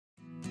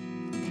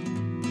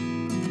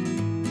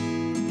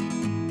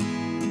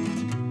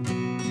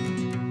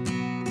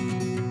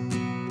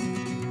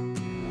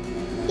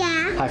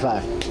High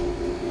five.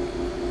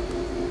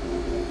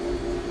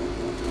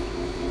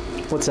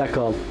 What's that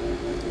called?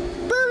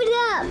 Blow it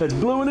up! That's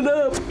blowing it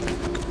up!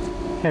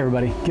 Hey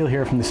everybody, Gil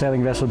here from the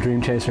Sailing Vessel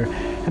Dream Chaser.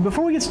 And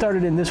before we get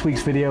started in this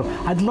week's video,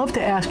 I'd love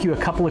to ask you a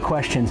couple of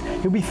questions.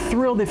 I'd be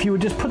thrilled if you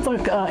would just put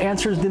the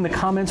answers in the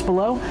comments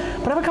below.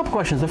 But I have a couple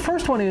questions. The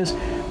first one is,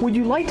 would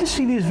you like to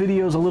see these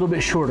videos a little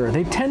bit shorter?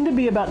 They tend to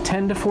be about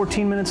 10 to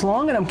 14 minutes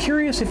long, and I'm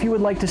curious if you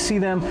would like to see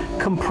them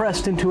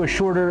compressed into a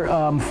shorter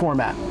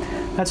format.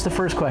 That's the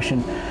first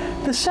question.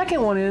 The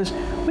second one is,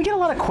 we get a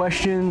lot of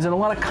questions and a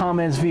lot of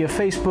comments via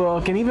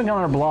Facebook and even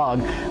on our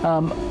blog.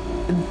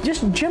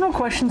 Just general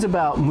questions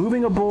about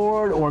moving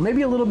aboard, or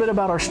maybe a little bit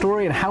about our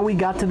story and how we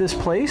got to this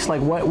place,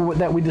 like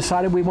that we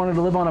decided we wanted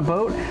to live on a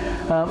boat.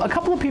 A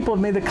couple of people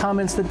have made the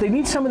comments that they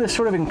need some of this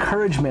sort of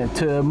encouragement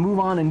to move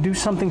on and do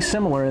something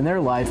similar in their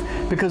life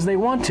because they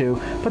want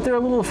to, but they're a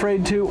little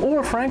afraid to,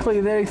 or frankly,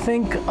 they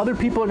think other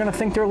people are going to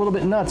think they're a little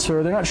bit nuts,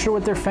 or they're not sure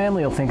what their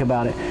family will think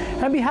about it.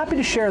 And I'd be happy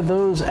to share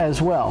those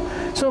as well.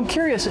 So I'm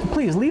curious,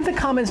 please leave the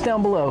comments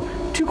down below.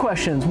 Two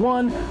questions.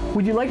 One,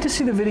 would you like to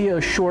see the video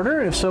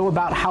shorter? If so,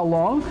 about how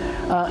long?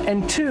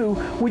 And two,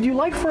 would you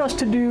like for us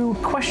to do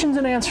questions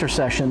and answer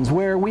sessions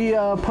where we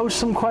post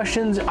some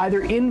questions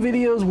either in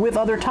videos with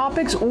other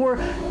topics or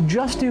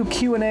just do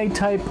Q&A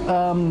type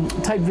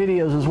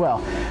videos as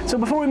well? So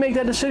before we make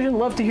that decision,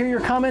 love to hear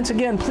your comments.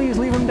 Again, please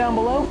leave them down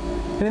below.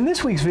 And in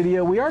this week's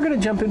video, we are going to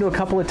jump into a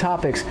couple of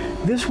topics.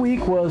 This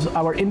week was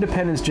our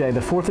Independence Day. The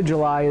 4th of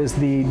July is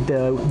the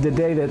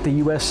day that the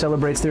U.S.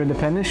 celebrates their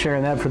independence,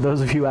 sharing that for those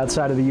of you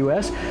outside of the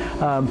U.S.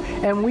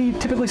 And we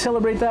typically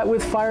celebrate that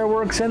with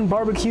fireworks and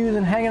barbecues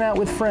and hanging out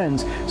with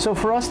friends. So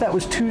for us, that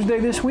was Tuesday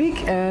this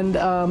week, and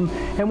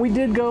we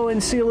did go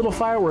and see a little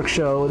fireworks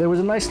show. There was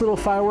a nice little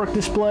firework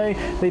display.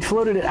 They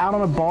floated it out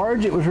on a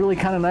barge. It was really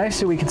kind of nice,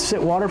 so we could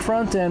sit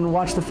waterfront and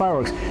watch the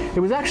fireworks. It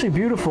was actually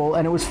beautiful,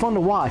 and it was fun to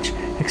watch,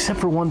 except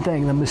for one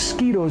thing: the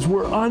mosquitoes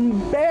were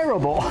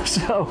unbearable.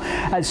 So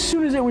as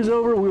soon as it was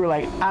over, we were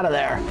like out of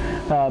there.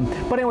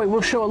 But anyway,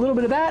 we'll show a little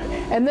bit of that.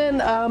 And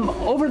then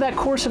over that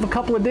course of a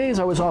couple of days,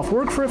 I was off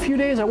work for a few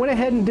days. I went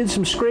ahead and did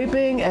some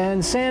scraping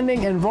and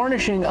sanding and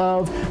varnishing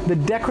of the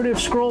decorative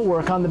scroll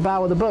work on the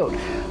bow of the boat.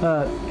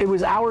 It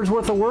was hours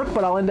worth of work,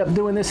 but I'll end up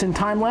doing this in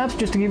time lapse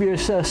just to give you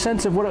a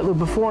sense of what the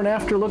before and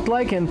after looked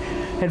like, and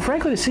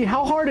frankly to see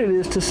how hard it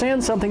is to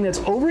sand something that's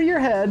over your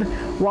head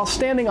while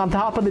standing on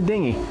top of the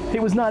dinghy. It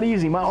was not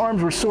easy. My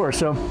arms were sore,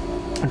 so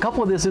a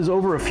couple of this is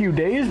over a few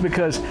days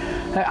because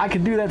I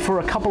could do that for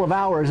a couple of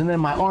hours and then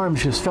my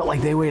arms just felt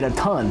like they weighed a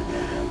ton.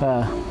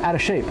 Out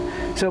of shape.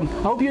 So I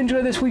hope you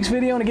enjoy this week's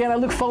video, and again, I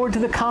look forward to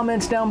the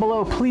comments down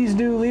below. Please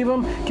do leave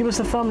them. Give us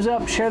a thumbs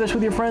up, share this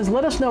with your friends.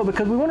 Let us know,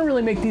 because we want to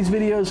really make these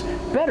videos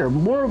better,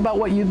 more about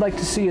what you'd like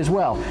to see as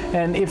well.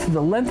 And if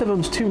the length of them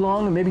is too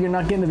long and maybe you're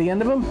not getting to the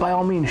end of them, by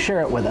all means share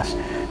it with us.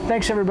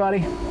 Thanks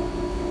everybody.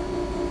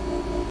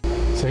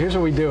 So here's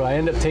what we do. I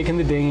end up taking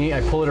the dinghy,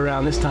 I pull it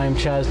around. This time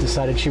Chaz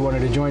decided she wanted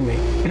to join me.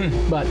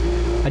 But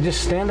I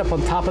just stand up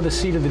on top of the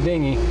seat of the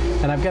dinghy,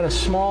 and I've got a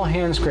small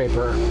hand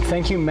scraper.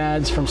 Thank you,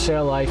 Mads from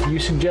Sail Life. You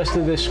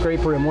suggested this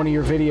scraper in one of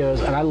your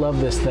videos, and I love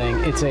this thing.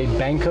 It's a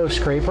Banco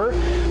scraper,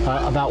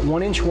 about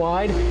 1 inch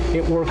wide.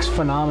 It works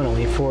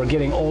phenomenally for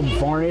getting old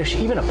varnish,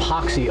 even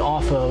epoxy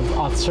off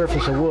the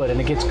surface of wood,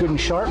 and it gets good and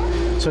sharp,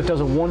 so it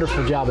does a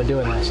wonderful job of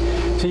doing this.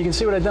 So you can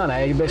see what I've done.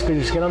 I basically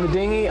just get on the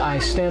dinghy, I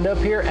stand up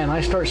here, and I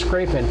start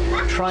scraping.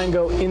 Try and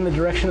go in the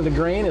direction of the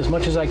grain as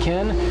much as I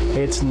can.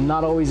 It's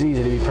not always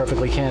easy, to be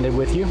perfectly candid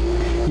with you.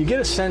 You get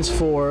a sense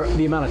for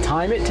the amount of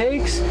time it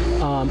takes,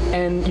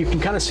 and you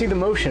can kind of see the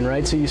motion,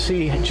 right? So you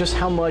see just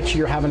how much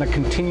you're having to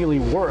continually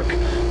work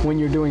when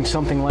you're doing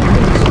something like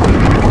this.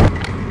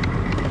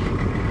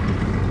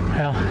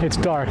 Well, it's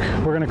dark.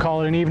 We're going to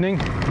call it an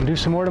evening and do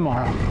some more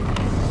tomorrow.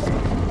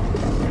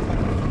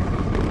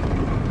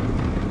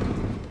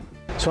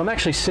 So I'm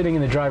actually sitting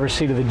in the driver's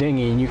seat of the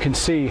dinghy, and you can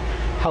see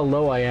how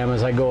low I am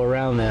as I go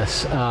around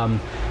this.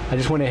 I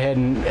just went ahead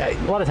and,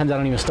 a lot of times I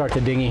don't even start the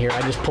dinghy here.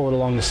 I just pull it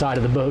along the side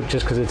of the boat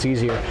just because it's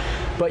easier.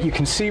 But you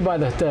can see by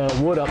the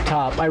wood up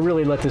top, I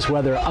really let this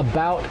weather.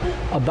 About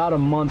a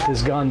month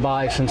has gone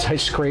by since I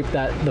scraped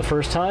that the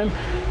first time,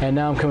 and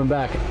now I'm coming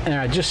back. And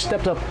I just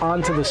stepped up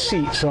onto the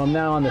seat, so I'm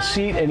now on the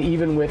seat and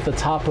even with the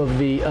top of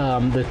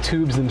the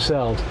tubes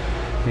themselves.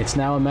 It's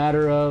now a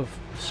matter of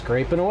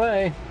scraping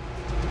away.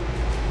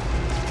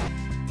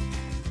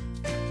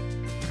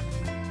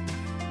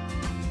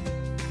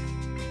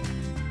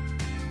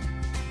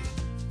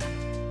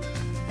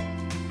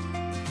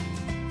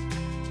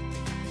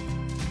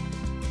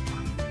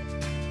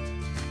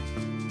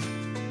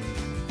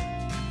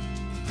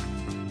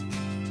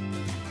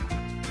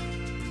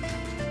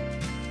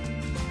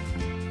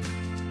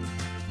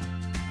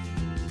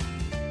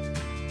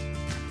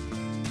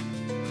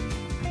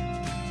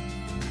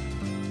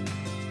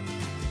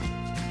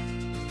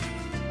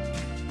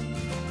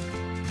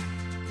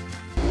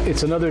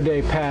 it's another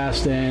day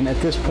past, and at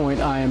this point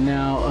I am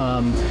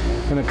now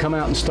going to come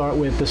out and start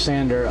with the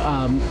sander.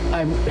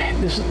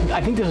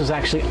 I think this was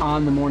actually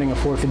on the morning of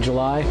 4th of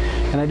July,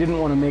 and I didn't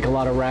want to make a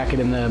lot of racket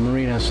in the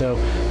marina, so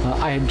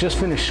I had just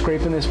finished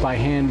scraping this by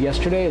hand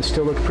yesterday. It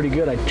still looked pretty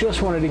good. I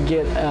just wanted to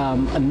get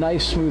a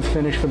nice smooth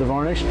finish for the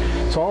varnish,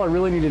 so all I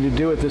really needed to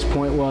do at this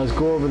point was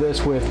go over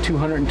this with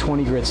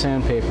 220 grit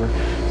sandpaper.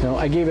 So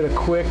I gave it a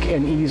quick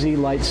and easy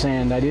light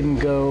sand. I didn't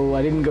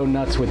go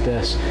nuts with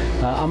this.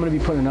 I'm going to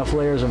be putting enough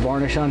layers of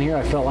varnish on here.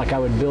 I felt like I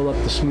would build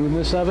up the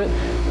smoothness of it,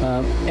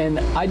 and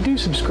I do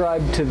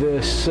subscribe to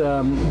this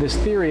this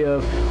theory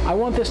of I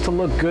want this to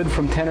look good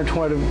from 10 or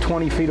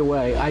 20 feet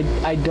away.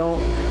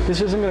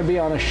 This isn't going to be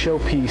on a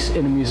showpiece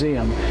in a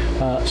museum,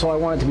 so I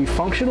want it to be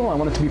functional, I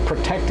want it to be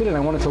protected, and I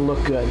want it to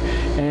look good.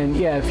 And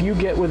yeah, if you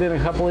get within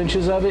a couple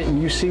inches of it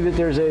and you see that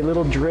there's a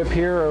little drip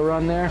here or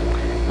run there,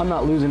 I'm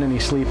not losing any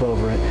sleep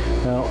over it.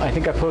 I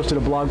think I posted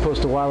a blog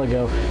post a while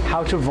ago,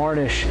 how to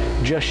varnish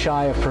just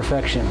shy of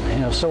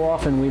perfection. So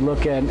often we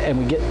look at and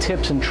we get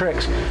tips and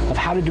tricks of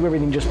how to do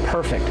everything just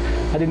perfect.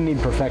 I didn't need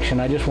perfection,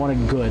 I just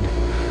wanted good.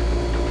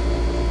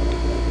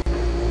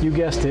 You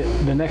guessed it,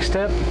 the next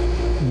step,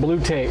 blue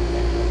tape.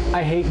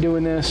 I hate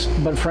doing this,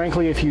 but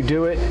frankly, if you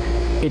do it,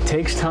 it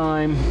takes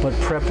time, but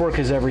prep work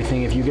is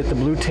everything. If you get the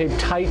blue tape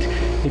tight,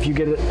 if you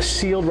get it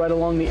sealed right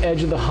along the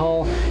edge of the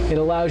hull, it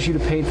allows you to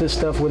paint this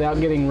stuff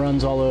without getting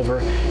runs all over.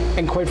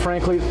 And quite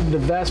frankly, the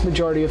vast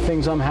majority of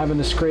things I'm having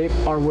to scrape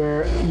are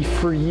where,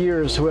 for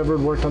years, whoever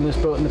had worked on this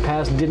boat in the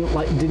past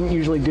didn't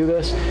usually do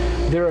this.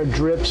 There are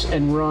drips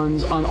and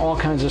runs on all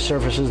kinds of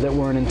surfaces that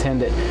weren't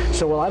intended.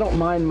 So while I don't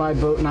mind my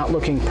boat not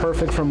looking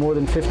perfect from more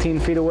than 15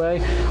 feet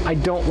away, I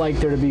don't like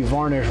there to be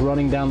varnish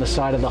running down the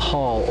side of the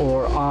hull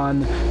or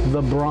on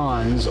the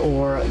bronze,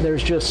 or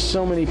there's just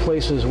so many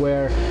places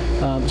where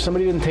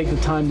somebody didn't take the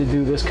time to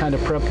do this kind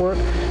of prep work.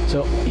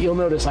 So you'll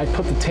notice I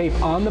put the tape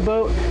on the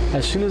boat.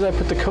 As soon as I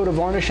put the coat of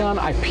varnish on,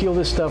 I peel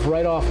this stuff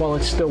right off while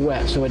it's still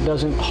wet, so it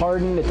doesn't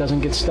harden, it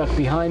doesn't get stuck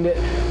behind it.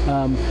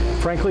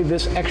 Frankly,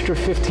 this extra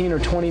 15 or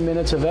 20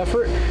 minutes of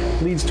effort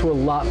leads to a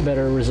lot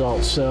better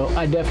results, so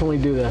I definitely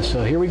do this.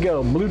 So here we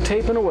go, blue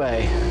taping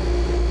away.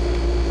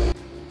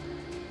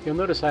 You'll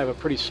notice I have a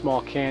pretty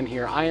small can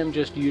here. I am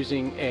just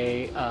using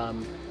a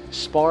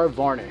spar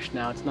varnish.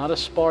 Now, it's not a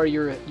spar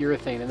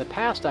urethane. In the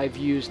past, I've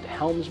used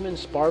Helmsman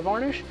spar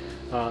varnish.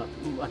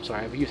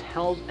 I've used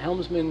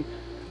Helmsman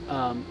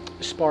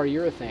spar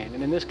urethane,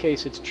 and in this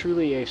case, it's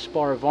truly a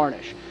spar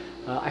varnish.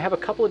 I have a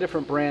couple of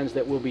different brands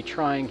that we'll be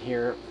trying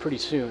here pretty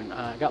soon.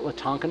 I got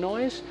Latonka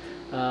Noise,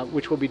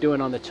 which we'll be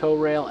doing on the tow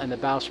rail and the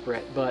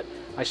bowsprit, but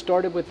I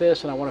started with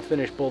this and I want to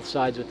finish both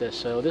sides with this.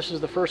 So this is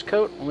the first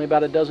coat, only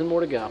about a dozen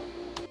more to go.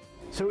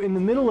 So in the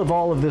middle of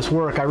all of this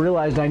work, I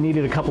realized I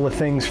needed a couple of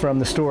things from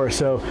the store.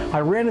 So I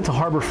ran into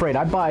Harbor Freight.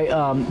 I buy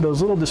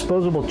those little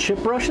disposable chip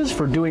brushes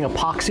for doing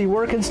epoxy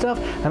work and stuff,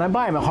 and I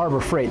buy them at Harbor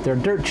Freight. They're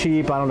dirt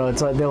cheap. I don't know,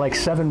 they're like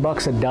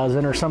 $7 a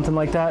dozen or something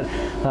like that,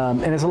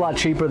 and it's a lot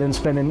cheaper than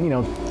spending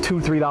 $2 or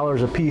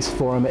 $3 a piece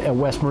for them at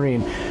West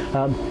Marine.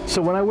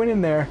 So when I went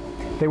in there,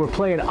 they were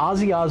playing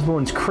Ozzy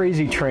Osbourne's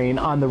Crazy Train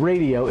on the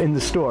radio in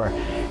the store.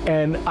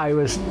 And I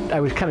was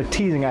kind of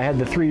teasing. I had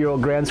the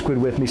 3-year-old grand squid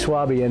with me,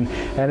 Swabby, and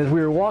as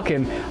we were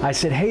walking, I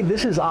said, "Hey,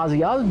 this is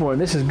Ozzy Osbourne.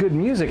 This is good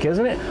music,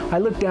 isn't it?" I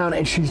looked down,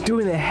 and she's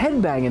doing the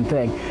headbanging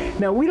thing.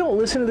 Now, we don't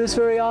listen to this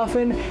very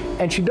often,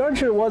 and she darn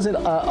sure wasn't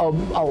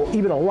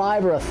even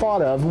alive or a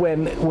thought of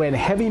when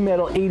heavy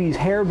metal 80s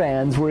hair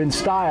bands were in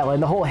style,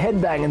 and the whole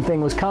headbanging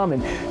thing was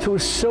common. So it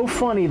was so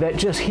funny that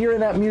just hearing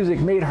that music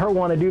made her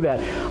want to do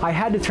that. I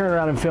had to turn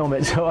around and film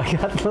it, so I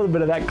got a little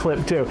bit of that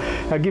clip, too.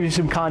 I'll give you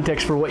some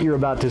context for what you're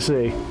about to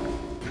see.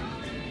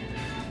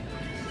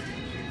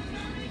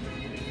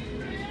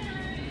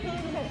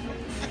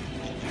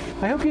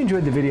 I hope you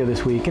enjoyed the video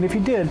this week, and if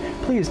you did,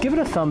 please give it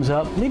a thumbs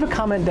up, leave a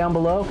comment down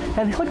below,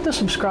 and click the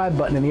subscribe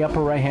button in the upper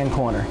right-hand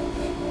corner.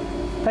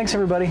 Thanks,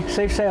 everybody.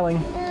 Safe sailing.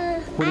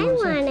 What do you want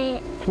to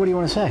say? What do you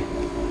want to say?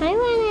 I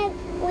want it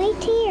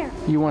right here.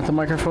 You want the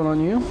microphone on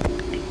you?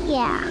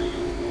 Yeah.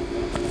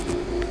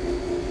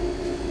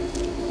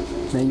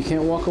 Now you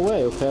can't walk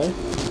away, okay?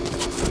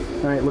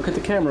 All right, look at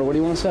the camera. What do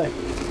you want to say?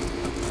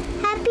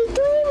 Happy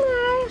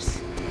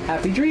dreamers.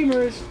 Happy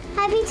dreamers.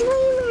 Happy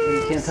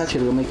dreamers. You can't touch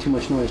it. It'll make too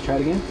much noise. Try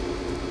it again.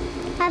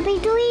 Happy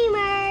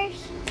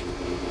dreamers.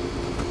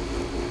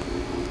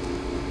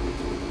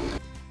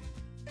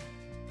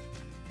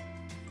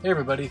 Hey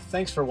everybody,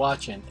 thanks for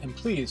watching, and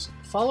please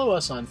follow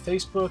us on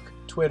Facebook,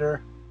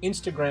 Twitter,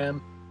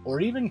 Instagram,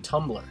 or even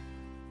Tumblr.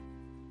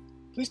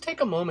 Please take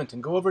a moment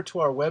and go over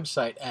to our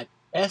website at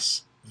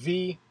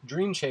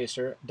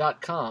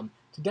svdreamchaser.com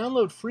to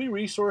download free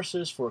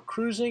resources for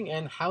cruising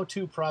and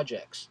how-to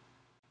projects.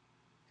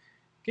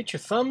 Get your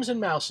thumbs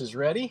and mouses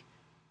ready.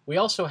 We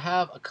also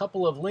have a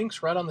couple of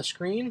links right on the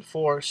screen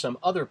for some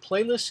other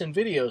playlists and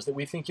videos that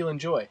we think you'll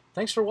enjoy.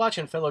 Thanks for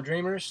watching, fellow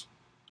dreamers.